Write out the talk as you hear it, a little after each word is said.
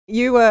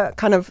you were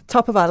kind of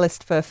top of our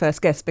list for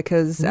first guest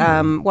because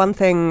one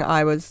thing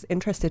I was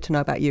interested to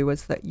know about you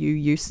was that you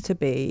used to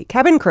be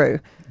cabin crew.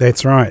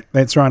 That's right.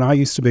 I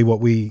used to be what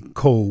we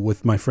call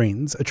with my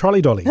friends a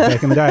trolley dolly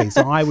back in the day.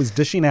 So I was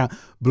dishing out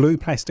blue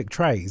plastic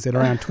trays at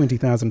around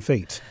 20,000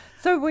 feet.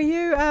 So were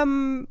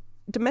you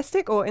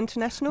domestic or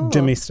international?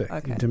 Domestic.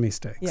 Okay.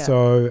 Domestic. Yeah.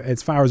 So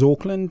as far as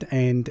Auckland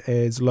and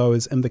as low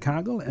as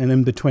Invercargill and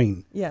in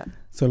between. Yeah.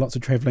 So lots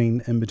of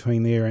travelling in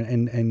between there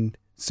and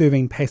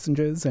serving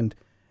passengers and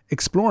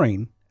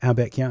exploring our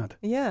backyard.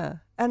 Yeah.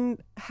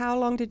 And how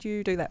long did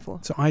you do that for?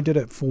 So I did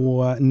it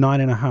for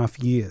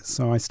 9.5 years.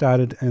 So I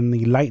started in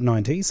the late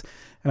 90s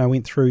and I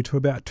went through to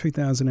about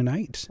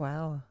 2008.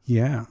 Wow.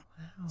 Yeah.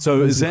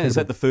 So is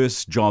that the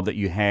first job that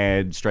you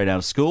had straight out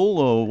of school,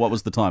 or what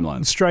was the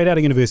timeline? Straight out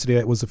of university,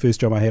 that was the first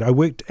job I had. I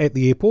worked at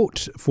the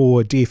airport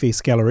for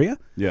DFS Galleria.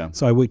 Yeah.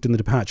 So I worked in the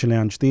departure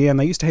lounge there, and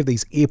they used to have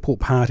these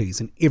airport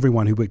parties, and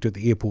everyone who worked at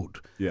the airport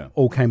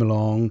all came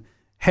along,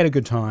 had a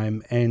good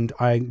time, and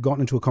I got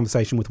into a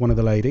conversation with one of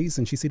the ladies,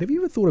 and she said, "Have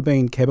you ever thought of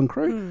being cabin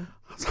crew?"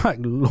 I was like,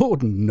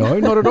 "Lord, no,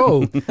 not at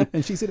all."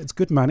 And she said, "It's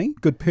good money,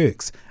 good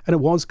perks." And it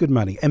was good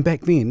money. And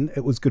back then,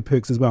 it was good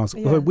perks as well.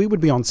 So we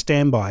would be on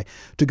standby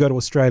to go to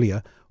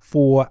Australia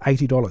for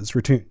 $80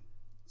 return.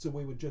 So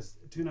we would just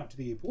turn up to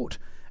the airport,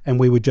 and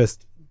we would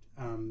just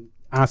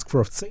ask for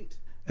a seat.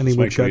 And then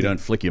Make sure you don't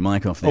flick your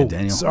mic off there,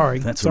 Daniel. Sorry,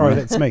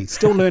 that's me.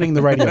 Still learning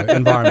the radio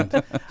environment.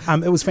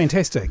 It was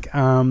fantastic.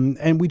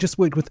 And we just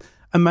worked with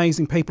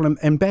amazing people.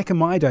 And back in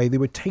my day, there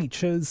were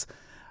teachers,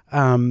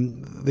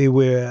 there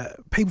were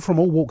people from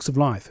all walks of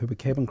life who were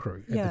cabin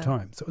crew at the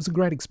time. So it was a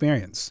great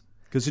experience.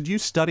 Because had you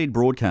studied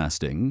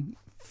broadcasting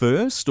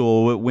first,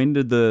 or when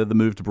did the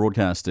move to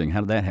broadcasting,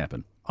 how did that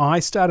happen? I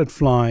started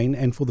flying,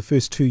 and for the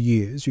first 2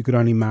 years, you could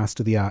only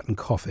master the art in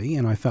coffee,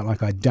 and I felt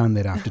like I'd done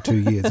that after 2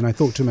 years. And I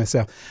thought to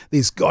myself,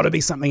 there's got to be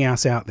something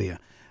else out there.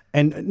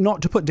 And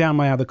not to put down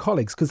my other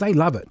colleagues, because they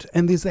love it.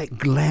 And there's that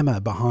glamour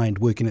behind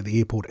working at the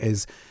airport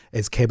as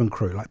cabin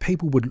crew. Like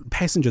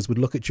passengers would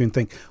look at you and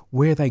think,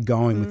 where are they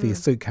going with their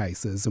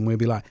suitcases? And we'd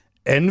be like,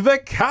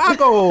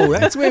 Invercargill,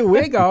 that's where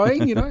we're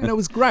going, and it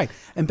was great.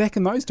 And back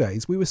in those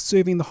days, we were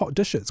serving the hot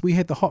dishes. We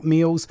had the hot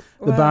meals,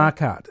 the bar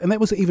cart, and that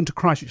was even to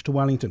Christchurch to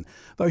Wellington.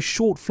 Those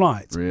short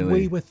flights,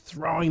 we were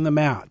throwing them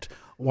out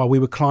while we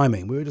were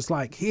climbing. We were just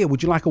like, "Here,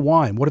 would you like a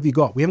wine? What have you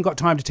got? We haven't got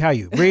time to tell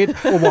you. Red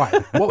or white?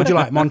 What would you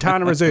like?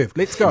 Montana Reserve.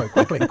 Let's go,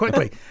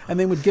 quickly." And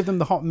then we'd give them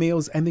the hot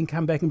meals and then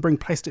come back and bring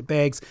plastic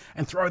bags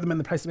and throw them in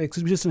the plastic bags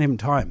because we just didn't have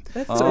time.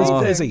 So it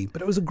was busy,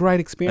 but it was a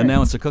great experience. And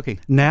now it's a cookie.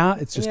 Now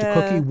it's just a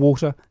cookie,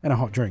 water, and a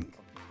hot drink.